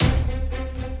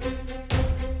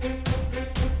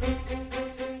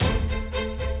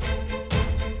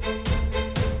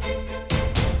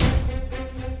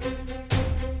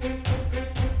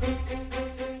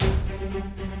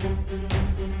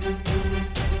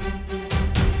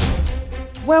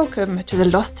Welcome to the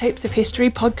Lost Tapes of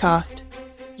History podcast.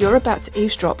 You're about to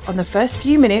eavesdrop on the first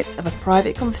few minutes of a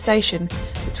private conversation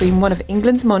between one of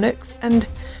England's monarchs and,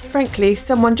 frankly,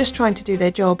 someone just trying to do their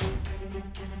job.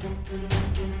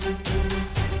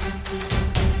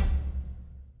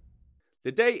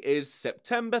 The date is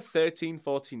September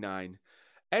 1349.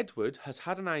 Edward has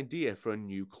had an idea for a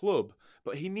new club,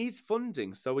 but he needs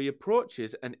funding, so he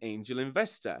approaches an angel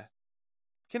investor.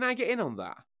 Can I get in on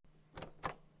that?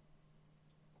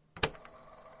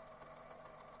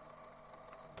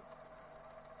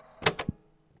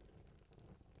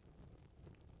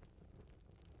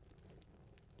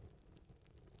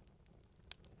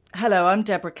 Hello, I'm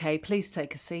Deborah Kay. Please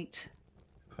take a seat.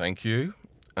 Thank you,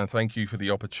 and thank you for the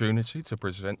opportunity to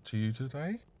present to you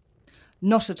today.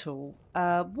 Not at all.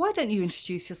 Why don't you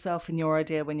introduce yourself and your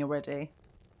idea when you're ready?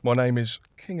 My name is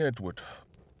King Edward,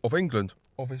 of England,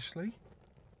 obviously.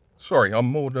 Sorry, I'm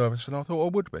more nervous than I thought I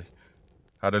would be.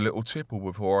 Had a little tipple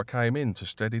before I came in to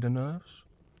steady the nerves.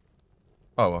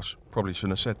 Oh, probably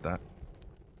shouldn't have said that.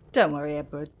 Don't worry,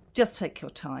 Edward. Just take your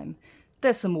time.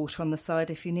 There's some water on the side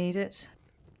if you need it.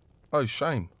 Oh,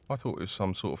 shame. I thought it was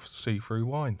some sort of see-through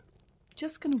wine.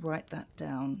 Just going to write that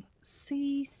down.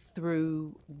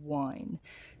 See-through wine.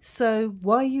 So,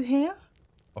 why are you here?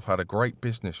 I've had a great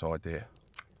business idea.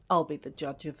 I'll be the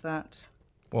judge of that.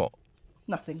 What?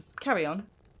 Nothing. Carry on.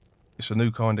 It's a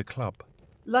new kind of club.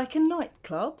 Like a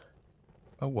nightclub?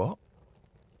 A what?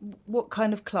 What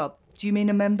kind of club? Do you mean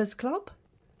a members club?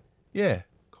 Yeah,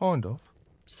 kind of.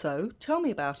 So, tell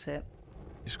me about it.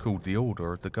 It's called the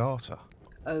Order of the Garter.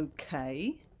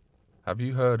 Okay. Have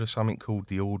you heard of something called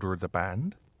the Order of the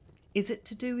Band? Is it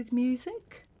to do with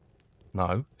music?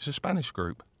 No, it's a Spanish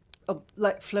group. Oh,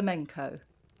 like flamenco?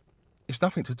 It's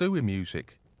nothing to do with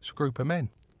music. It's a group of men.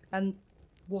 And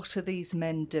what are these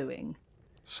men doing?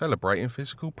 Celebrating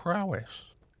physical prowess.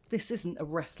 This isn't a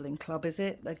wrestling club, is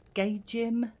it? A gay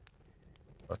gym?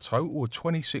 A total of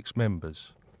 26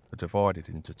 members are divided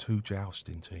into two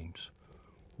jousting teams.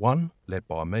 One led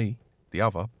by me, the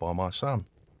other by my son.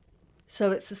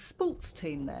 So it's a sports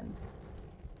team then?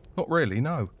 Not really,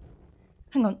 no.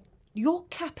 Hang on, you're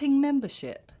capping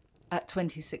membership at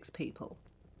 26 people?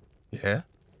 Yeah?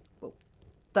 Well,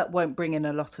 that won't bring in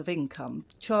a lot of income.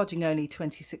 Charging only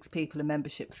 26 people a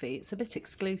membership fee, it's a bit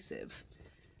exclusive.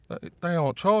 They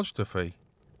aren't charged a fee.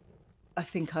 I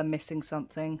think I'm missing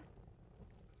something.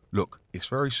 Look, it's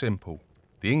very simple.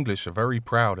 The English are very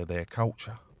proud of their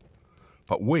culture.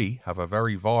 But we have a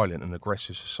very violent and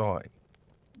aggressive society.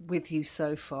 With you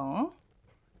so far?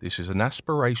 This is an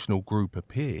aspirational group of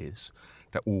peers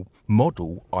that will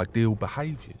model ideal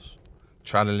behaviours,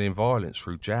 channeling violence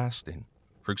through jousting,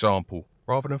 for example,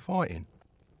 rather than fighting.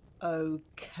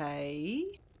 Okay.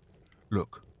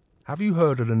 Look, have you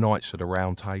heard of the Knights of the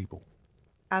Round Table?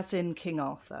 As in King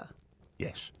Arthur?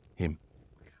 Yes, him.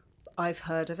 I've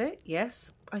heard of it,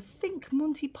 yes. I think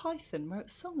Monty Python wrote a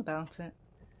song about it.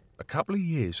 A couple of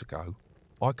years ago,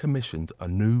 I commissioned a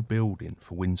new building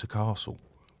for Windsor Castle,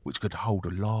 which could hold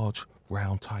a large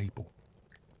round table.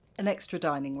 An extra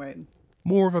dining room?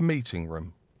 More of a meeting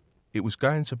room. It was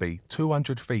going to be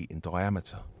 200 feet in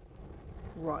diameter.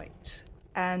 Right.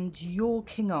 And you're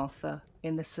King Arthur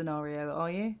in this scenario, are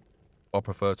you? I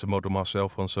prefer to model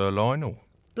myself on Sir Lionel.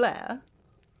 Blair?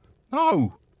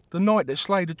 No! The knight that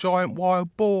slayed a giant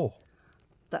wild boar.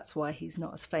 That's why he's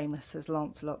not as famous as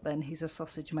Lancelot then. He's a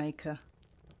sausage maker.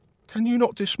 Can you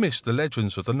not dismiss the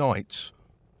legends of the knights?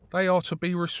 They are to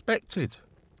be respected.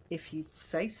 If you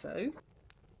say so.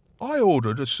 I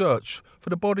ordered a search for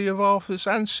the body of Arthur's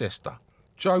ancestor,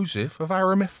 Joseph of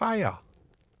Arimathea.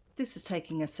 This is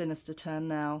taking a sinister turn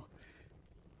now.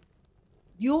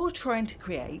 You're trying to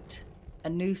create a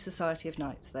new society of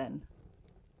knights then?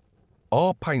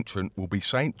 Our patron will be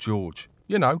St. George.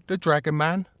 You know, the Dragon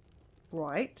Man.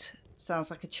 Right.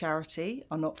 Sounds like a charity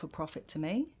or not-for-profit to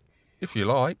me. If you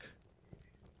like.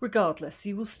 Regardless,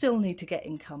 you will still need to get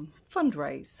income.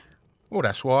 Fundraise. Well,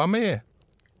 that's why I'm here.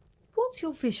 What's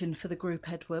your vision for the group,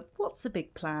 Edward? What's the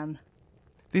big plan?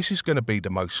 This is going to be the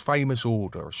most famous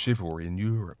order of chivalry in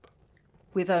Europe.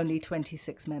 With only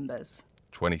 26 members.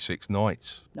 26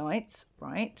 knights. Knights,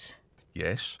 right.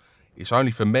 Yes, it's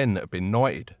only for men that have been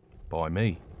knighted by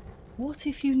me. What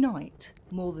if you knight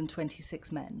more than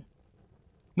 26 men?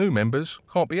 New members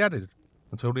can't be added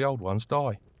until the old ones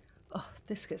die. Oh,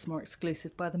 this gets more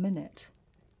exclusive by the minute.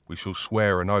 We shall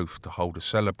swear an oath to hold a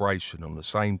celebration on the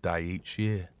same day each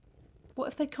year. What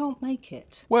if they can't make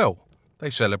it? Well, they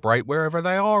celebrate wherever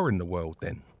they are in the world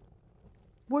then.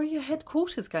 Where are your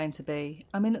headquarters going to be?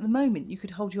 I mean, at the moment you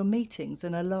could hold your meetings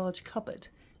in a large cupboard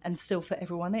and still fit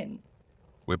everyone in.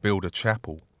 We'll build a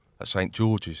chapel at St.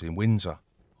 George's in Windsor,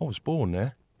 I was born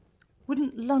there.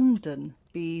 Wouldn't London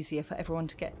be easier for everyone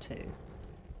to get to?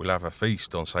 We'll have a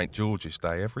feast on St. George's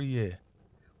Day every year.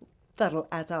 That'll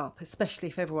add up, especially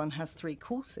if everyone has 3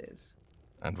 courses.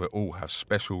 And we'll all have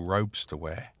special robes to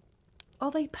wear.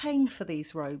 Are they paying for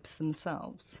these robes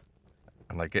themselves?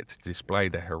 And they get to display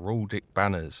their heraldic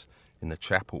banners in the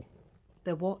chapel.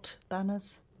 They're what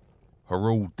banners?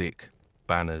 Heraldic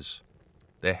banners.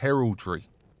 Their heraldry.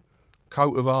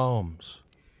 Coat of arms.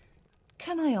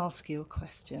 Can I ask you a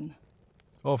question?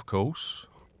 Of course.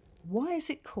 Why is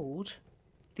it called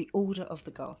the Order of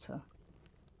the Garter?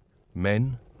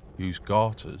 Men use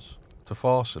garters to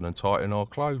fasten and tighten our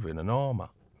clothing and armour.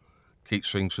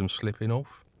 Keeps things from slipping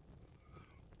off.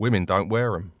 Women don't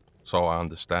wear them, so I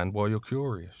understand why you're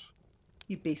curious.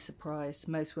 You'd be surprised.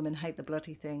 Most women hate the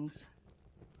bloody things.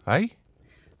 Hey?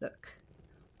 Look,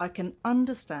 I can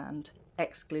understand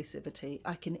exclusivity.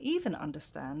 I can even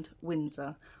understand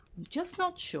Windsor. I'm just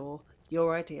not sure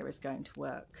your idea is going to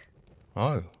work.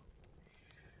 Oh.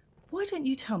 Why don't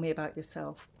you tell me about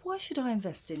yourself? Why should I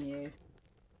invest in you?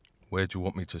 Where do you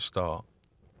want me to start?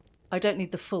 I don't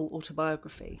need the full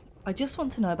autobiography. I just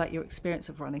want to know about your experience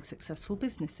of running successful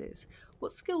businesses,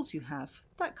 what skills you have,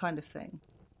 that kind of thing.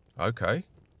 Okay.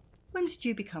 When did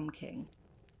you become king?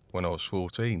 When I was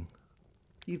 14.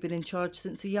 You've been in charge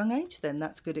since a young age then,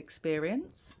 that's good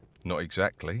experience. Not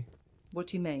exactly. What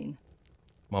do you mean?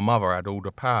 My mother had all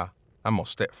the power, and my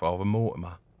stepfather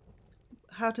Mortimer.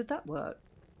 How did that work?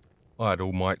 I had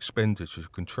all my expenditures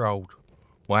controlled,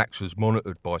 my actions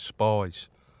monitored by spies.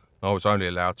 I was only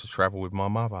allowed to travel with my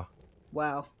mother.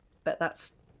 Wow, bet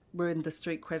that's ruined the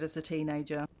street cred as a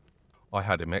teenager. I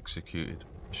had him executed.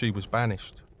 She was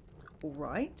banished. All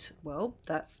right, well,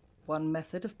 that's one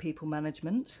method of people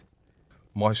management.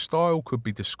 My style could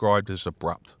be described as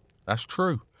abrupt. That's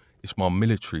true. It's my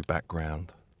military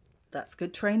background. That's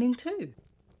good training too.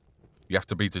 You have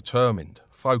to be determined,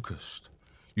 focused.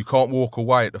 You can't walk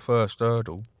away at the first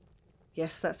hurdle.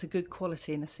 Yes, that's a good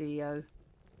quality in a CEO.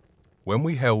 When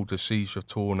we held the siege of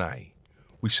Tournai,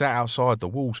 we sat outside the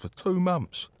walls for 2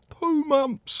 months. 2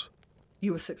 months!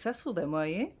 You were successful then, were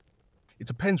you? It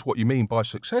depends what you mean by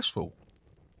successful.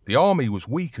 The army was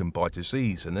weakened by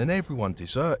disease and then everyone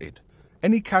deserted.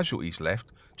 Any casualties left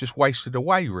just wasted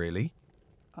away, really.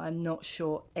 I'm not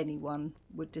sure anyone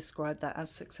would describe that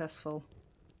as successful.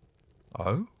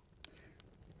 Oh?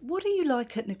 What do you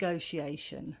like at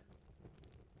negotiation,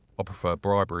 I prefer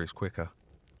bribery, it's quicker.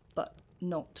 but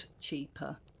not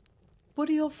cheaper? What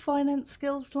are your finance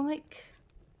skills like?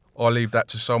 I leave that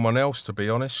to someone else, to be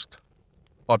honest.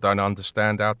 I don't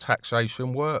understand how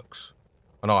taxation works.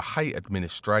 And I hate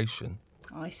administration.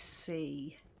 I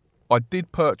see. I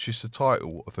did purchase the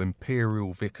title of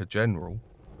Imperial Vicar General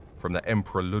from the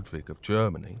Emperor Ludwig of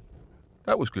Germany.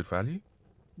 That was good value.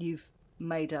 You've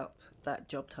made up that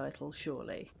job title,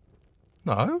 surely.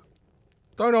 No.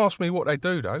 Don't ask me what they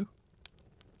do, though.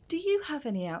 Do you have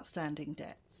any outstanding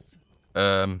debts?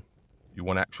 You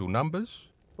want actual numbers?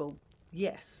 Well,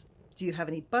 yes. Do you have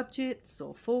any budgets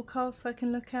or forecasts I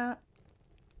can look at?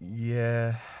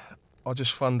 Yeah, I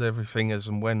just fund everything as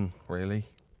and when, really.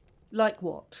 Like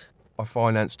what? I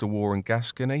financed a war in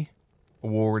Gascony, a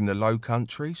war in the Low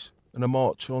Countries, and a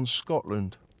march on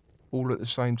Scotland, all at the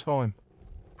same time.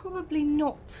 Probably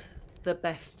not the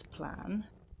best plan.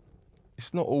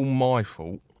 It's not all my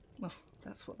fault. Well,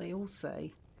 that's what they all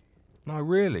say. No,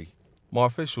 really. My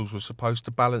officials were supposed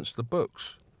to balance the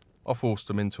books. I forced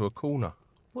them into a corner.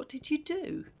 What did you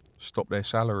do? Stop their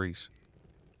salaries.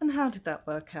 And how did that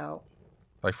work out?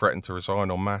 They threatened to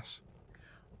resign en masse.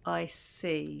 I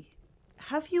see.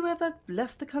 Have you ever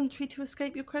left the country to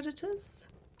escape your creditors?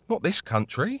 Not this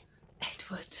country.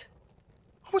 Edward.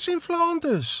 I was in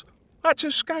Flanders. I had to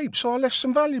escape, so I left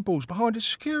some valuables behind as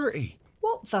security.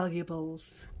 What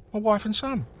valuables? My wife and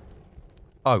son.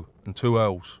 Oh, and 2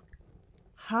 earls.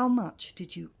 How much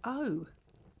did you owe?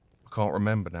 I can't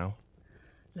remember now.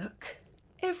 Look,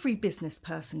 every business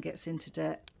person gets into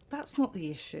debt. That's not the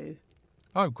issue.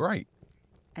 Oh, great.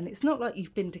 And it's not like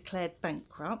you've been declared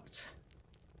bankrupt.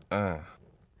 Ah,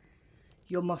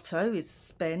 Your motto is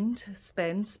spend,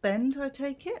 spend, spend, I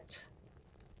take it?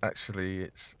 actually,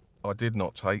 I did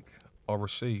not take, I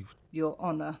received. Your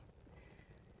honour.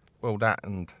 Well, that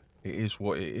and it is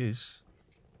what it is.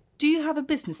 Do you have a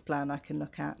business plan I can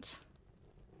look at?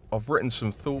 I've written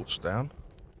some thoughts down.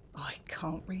 I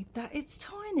can't read that. It's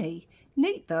tiny.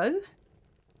 Neat, though.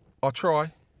 I'll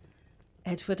try.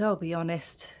 Edward, I'll be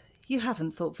honest. You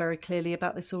haven't thought very clearly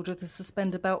about this Order of the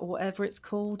Suspender Belt or whatever it's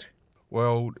called.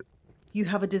 Well, You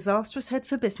have a disastrous head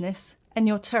for business, and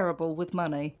you're terrible with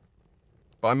money.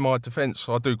 But in my defence,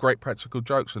 I do great practical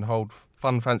jokes and hold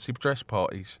fun fancy dress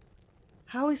parties.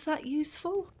 How is that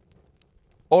useful?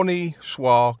 Honi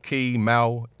soit qui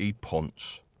mal y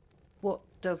pense. What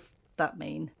does that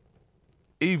mean?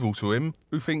 Evil to him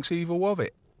who thinks evil of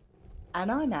it.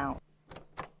 And I'm out.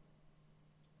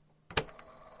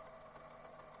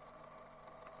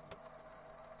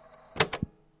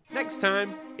 Next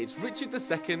time, it's Richard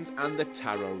II and the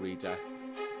Tarot Reader.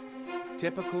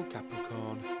 Typical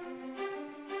Capricorn.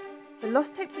 The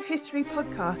Lost Tapes of History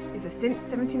podcast is a Since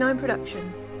 79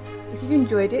 production. If you've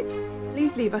enjoyed it,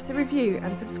 please leave us a review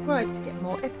and subscribe to get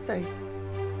more episodes.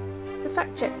 To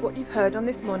fact check what you've heard on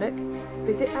this monarch,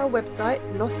 visit our website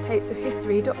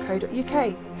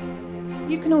losttapesofhistory.co.uk.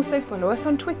 You can also follow us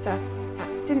on Twitter at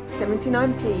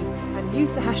Since79p and use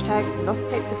the hashtag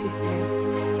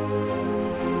LostTapesOfHistory.